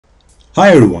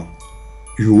Hi everyone!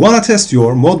 You wanna test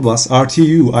your Modbus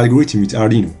RTU algorithm with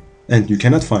Arduino and you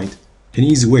cannot find an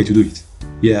easy way to do it.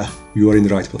 Yeah, you are in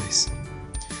the right place.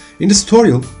 In this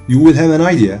tutorial, you will have an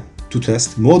idea to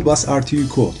test Modbus RTU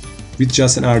code with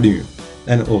just an Arduino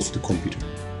and also the computer.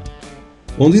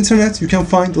 On the internet, you can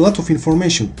find a lot of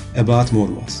information about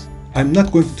Modbus. I'm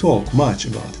not going to talk much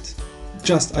about it.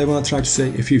 Just I wanna try to say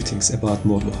a few things about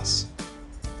Modbus.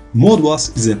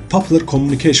 Modbus is a popular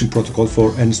communication protocol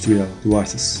for industrial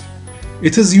devices.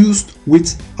 It is used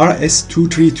with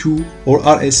RS-232 or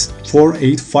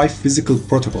RS-485 physical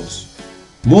protocols.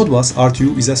 Modbus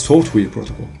RTU is a software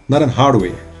protocol, not a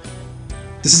hardware.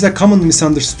 This is a common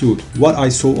misunderstood what I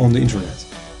saw on the internet.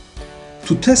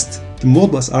 To test the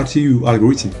Modbus RTU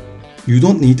algorithm, you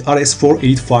don't need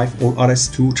RS-485 or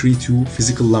RS-232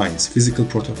 physical lines, physical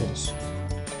protocols.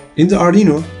 In the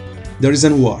Arduino, there is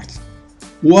an UART.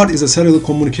 UART is a serial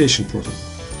communication protocol.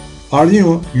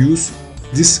 Arduino uses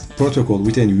this protocol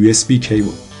with an USB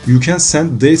cable. You can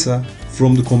send data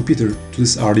from the computer to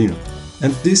this Arduino,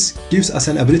 and this gives us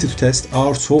an ability to test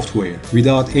our software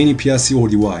without any PLC or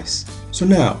device. So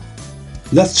now,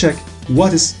 let's check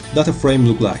what is data frame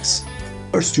look like.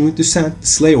 First, you need to send the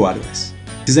slave address.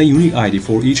 It is a unique ID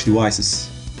for each device.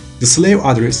 The slave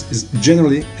address is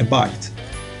generally a byte.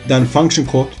 Then function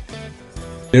code.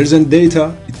 There is a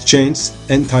data, it changes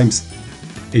n times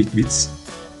 8 bits,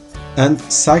 and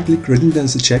cyclic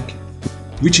redundancy check,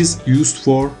 which is used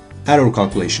for error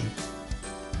calculation.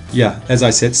 Yeah, as I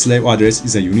said, slave address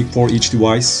is a unique for each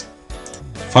device.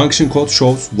 Function code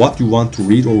shows what you want to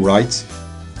read or write.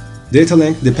 Data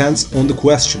length depends on the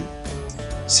question.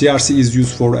 CRC is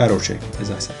used for error check, as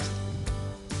I said.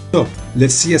 So,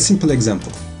 let's see a simple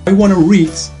example. I want to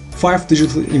read 5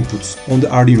 digital inputs on the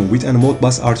Arduino with a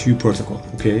Modbus RTU protocol,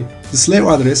 okay? The slave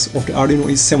address of the Arduino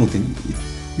is 17.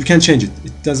 You can change it,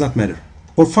 it does not matter.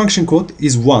 For function code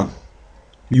is 1.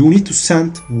 You need to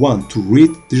send 1 to read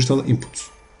digital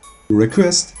inputs. The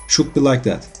request should be like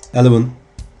that. 11,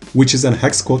 which is a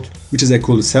hex code, which is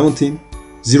equal to 17.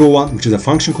 01, which is a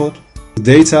function code.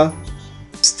 Data,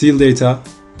 still data.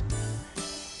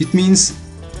 It means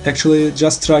actually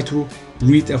just try to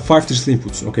read a 5 digital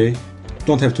inputs, okay?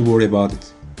 Don't have to worry about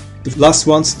it. The last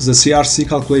ones, the CRC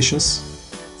calculations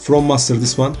from master,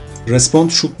 this one.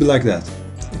 Response should be like that.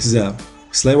 It is a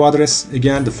slave address,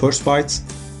 again the first byte,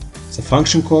 it's a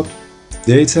function code,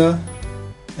 data,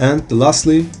 and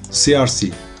lastly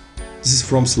CRC. This is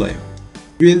from slave.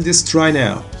 We will just try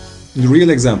now. In the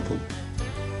real example,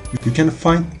 you can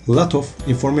find a lot of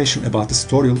information about this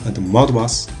tutorial and the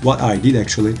Modbus, what I did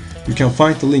actually. You can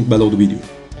find the link below the video.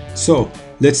 So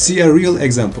let's see a real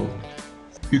example.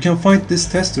 You can find this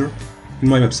tester in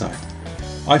my website.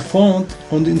 I found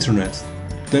on the internet.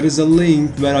 There is a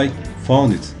link where I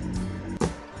found it.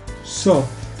 So,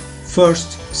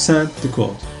 first send the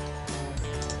code.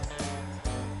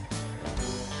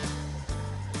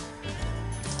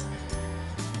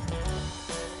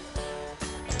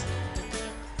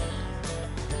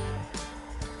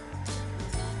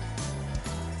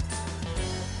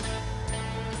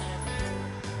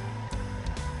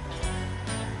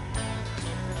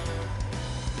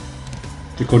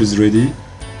 The code is ready.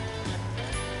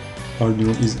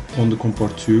 Arduino is on the COM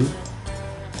port 2.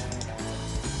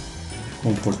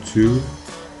 COM port 2.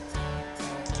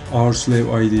 Our slave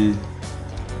ID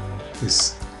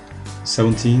is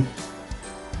 17.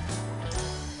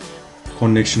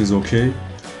 Connection is okay.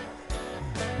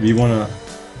 We wanna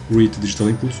read the digital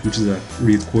inputs, which is a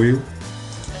read coil.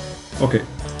 Okay,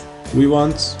 we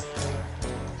want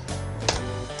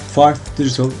 5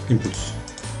 digital inputs.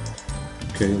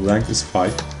 Okay, length is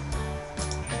 5.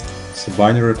 It's a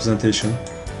binary representation.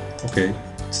 Okay,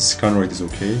 the scan rate is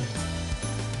okay.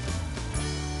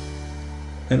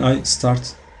 And I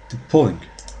start the polling.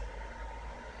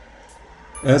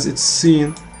 As it's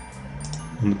seen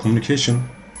on the communication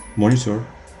monitor,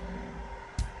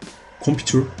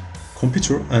 computer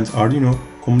and Arduino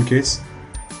communicates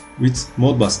with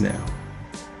Modbus now.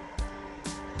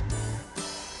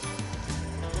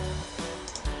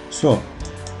 So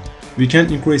we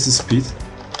can increase the speed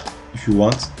if you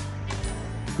want,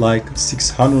 like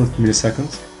 600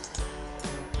 milliseconds.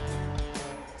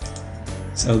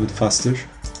 It's a little bit faster.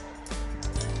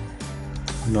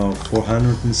 Now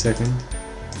 400 milliseconds.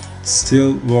 It's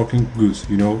still working good,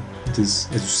 you know. It is,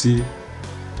 as you see,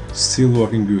 still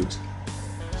working good.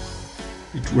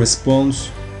 It responds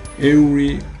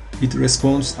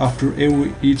after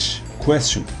each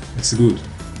question. It's good.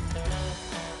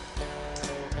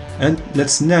 And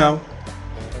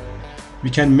we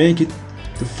can make it,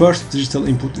 the first digital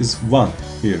input is 1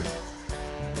 here.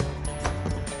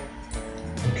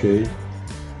 Okay,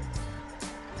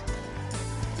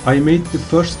 I made the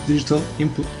first digital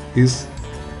input is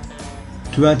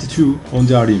 22 on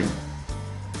the Arduino.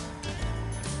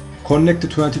 Connect the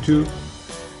 22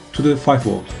 to the 5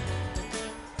 volt.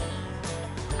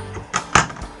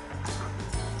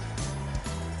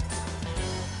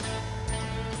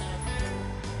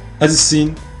 As is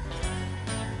seen,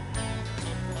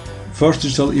 first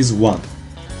digital is 1.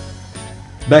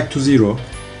 Back to 0.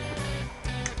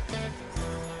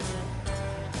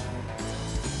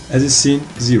 As is seen,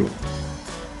 0.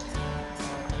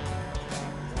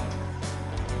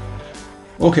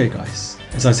 Okay guys,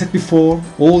 as I said before,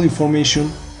 all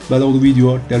information below the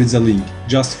video there is a link,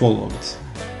 just follow it.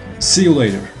 See you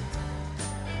later.